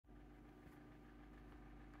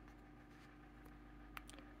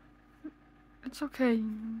It's okay.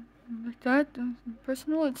 Like that,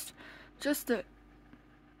 personal, it's just that.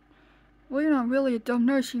 Well, you're not really a dumb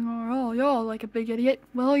nurse, you are all y'all like a big idiot.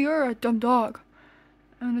 Well, you're a dumb dog.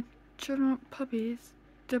 And the children aren't puppies.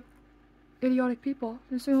 They're idiotic people.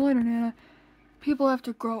 And sooner or later, Nana, people have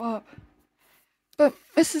to grow up. But,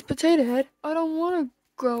 Mrs. Potato Head, I don't want to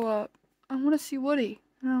grow up. I want to see Woody.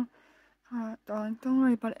 No, darling, don't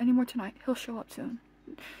worry about it anymore tonight. He'll show up soon.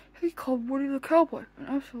 He called Woody the cowboy an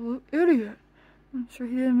absolute idiot. I'm sure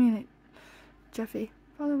he didn't mean it, Jeffy.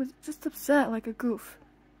 Father was just upset like a goof.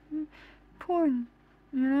 Poor,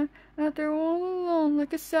 out there all alone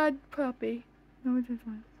like a sad puppy. No, it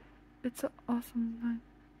isn't. It's awesome night.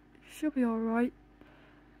 She'll be alright.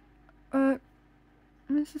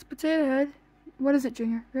 Mrs. Potato Head. What is it,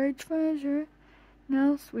 Junior? Very treasure.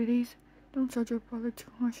 Now, sweeties, don't judge your brother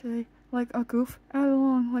too harshly. Like a goof. Out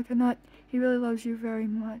along like a nut. He really loves you very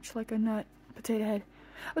much, like a nut. Potato Head.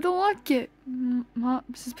 I don't like it,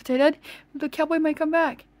 Mrs. Potato Head. The cowboy might come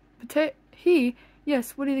back.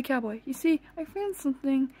 Yes, Woody the cowboy. You see, I found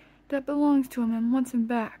something that belongs to him and wants him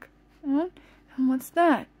back. What? And what's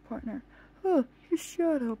that, partner? Oh, your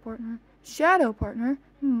shadow, partner. Shadow, partner?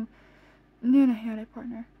 Nana had it,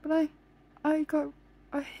 partner. But I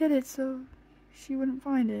hid it so she wouldn't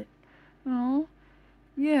find it. Oh,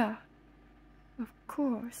 yeah. Of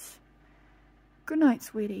course. Good night,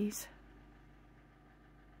 sweeties.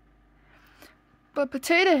 But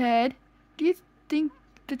Potato Head, do you think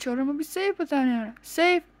the children will be safe without Nana?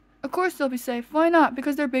 Safe? Of course they'll be safe. Why not?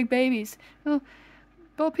 Because they're big babies. Well,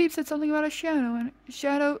 Bo Peep said something about a shadow. And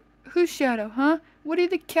shadow? Whose shadow, huh? Woody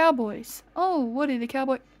the Cowboy's. Oh, Woody the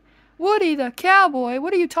Cowboy. Woody the Cowboy?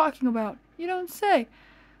 What are you talking about? You don't say.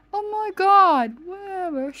 Oh my God.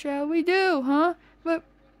 Whatever shall we do, huh? But,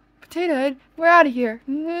 Potato Head, we're out of here.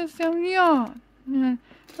 It's young.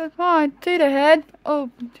 That's fine. Potato Head. Oh,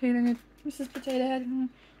 Potato Head. Mrs. Potato Head.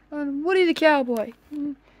 Woody the Cowboy.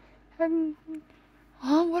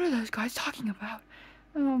 What are those guys talking about?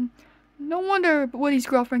 No wonder Woody's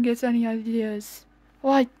girlfriend gets any ideas.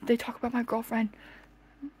 Why, they talk about my girlfriend.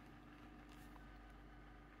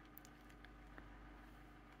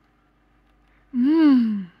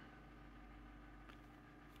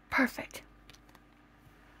 Perfect.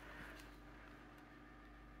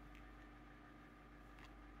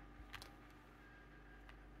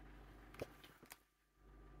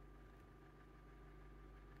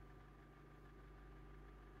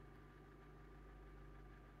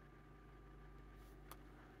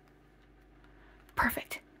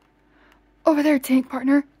 Perfect. Over there, tank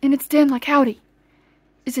partner, and it's den like howdy.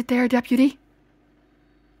 Is it there, deputy?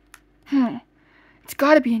 It's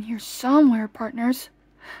gotta be in here somewhere, partners.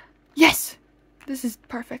 Yes! This is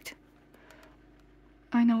perfect.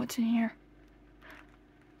 I know what's in here.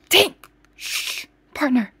 Tank! Shh!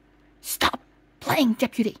 Partner! Stop playing,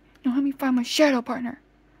 deputy! Now let me find my shadow partner.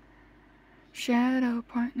 Shadow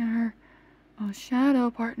partner. Oh,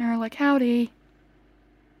 shadow partner, like howdy.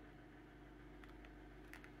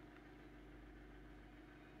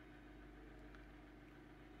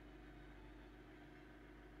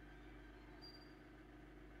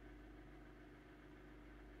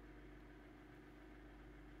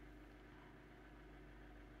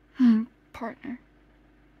 Partner.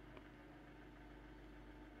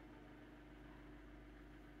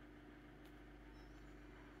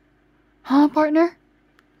 Huh, partner?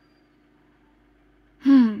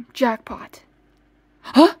 Jackpot.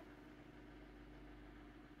 Huh?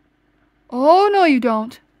 Oh, no you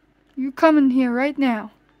don't. You come in here right now.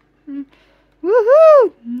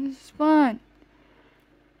 Woohoo! This is fun.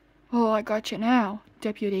 Oh, I got you now,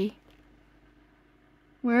 deputy.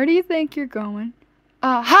 Where do you think you're going?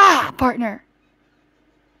 Aha, partner!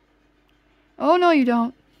 Oh, no you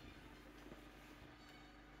don't.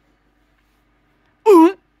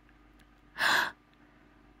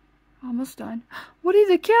 Almost done. Woody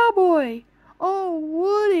the Cowboy! Oh,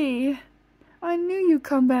 Woody! I knew you'd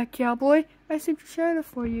come back, Cowboy. I saved your shadow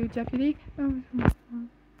for you, deputy.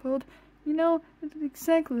 Pulled. You know, it's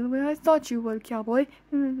exactly the way I thought you would, Cowboy.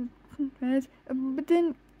 But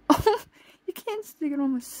then... you can't stick it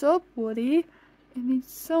on my soap, Woody. It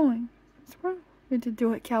needs sewing. It's wrong to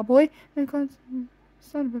do it, Cowboy. And of course,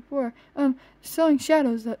 said before. Sewing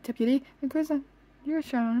shadows, deputy. Of course, you're a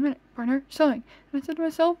shadow in a minute, partner. Sewing. And I said to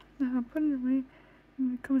myself, I'll put it away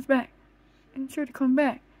when it comes back. And sure to come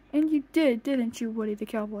back. And you did, didn't you, Woody the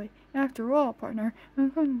Cowboy? After all, partner,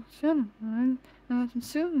 I'm soon.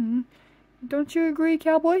 Don't you agree,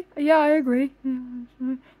 Cowboy? Yeah, I agree.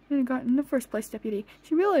 She got in the first place, deputy.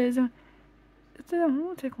 She really is it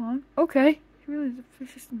won't take long. Okay. She really is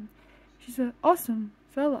she's an awesome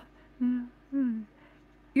fella.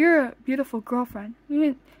 You're a beautiful girlfriend.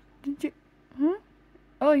 Did you? Huh?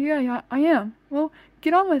 Oh, yeah, I am. Well,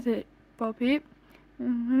 get on with it, Bo Peep.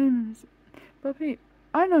 My name is Bo Peep.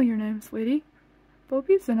 I know your name, sweetie. Bo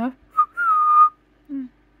Peep's enough.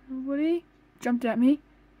 Woody jumped at me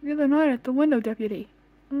the other night at the window, deputy.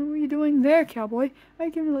 What were you doing there, cowboy? I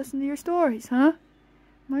came to listen to your stories, huh?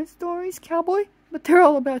 My stories, cowboy? But they're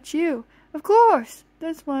all about you. Of course.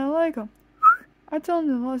 That's why I like them. I tell them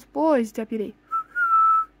to the lost boys, deputy.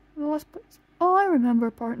 The lost boys. Oh, I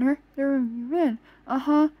remember, partner. They're in your inn.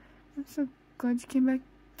 Uh-huh. I'm so glad you came back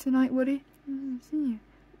tonight, Woody. I haven't seen you.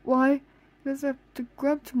 Why? Because I have to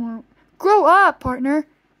grub tomorrow. Grow up, partner!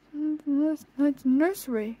 Last night's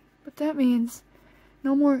nursery. But that means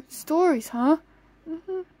no more stories, huh?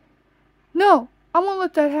 No! I won't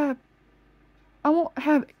let that happen. I won't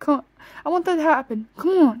have it. I want that to happen.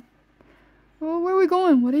 Come on. Well, where are we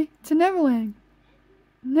going, Woody? To Neverland.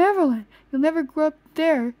 Neverland. You'll never grow up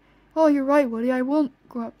there. Oh, you're right, Woody. I won't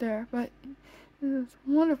grow up there. But it's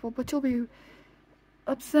wonderful. But you'll be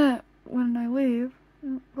upset when I leave.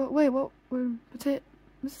 But wait, what would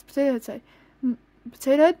Mrs. Potato Head say?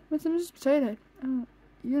 Potato Head? What's Mrs. Potato Head?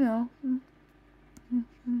 You know.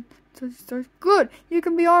 So she starts, good. You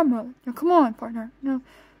can be our mother. Now, come on, partner. No,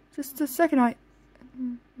 just a second. I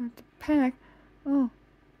have to pack. Oh.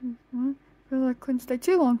 Well, I couldn't stay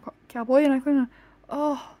too long, cowboy, and I couldn't.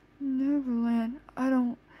 Oh, Neverland. I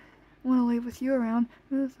don't want to leave with you around.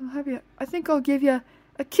 I think I'll give you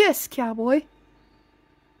a kiss, cowboy.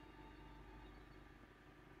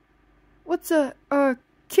 What's a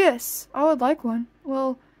kiss? I would like one.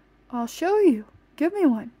 Well, I'll show you. Give me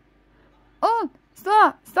one. Oh,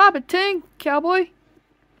 stop it, Ting, cowboy.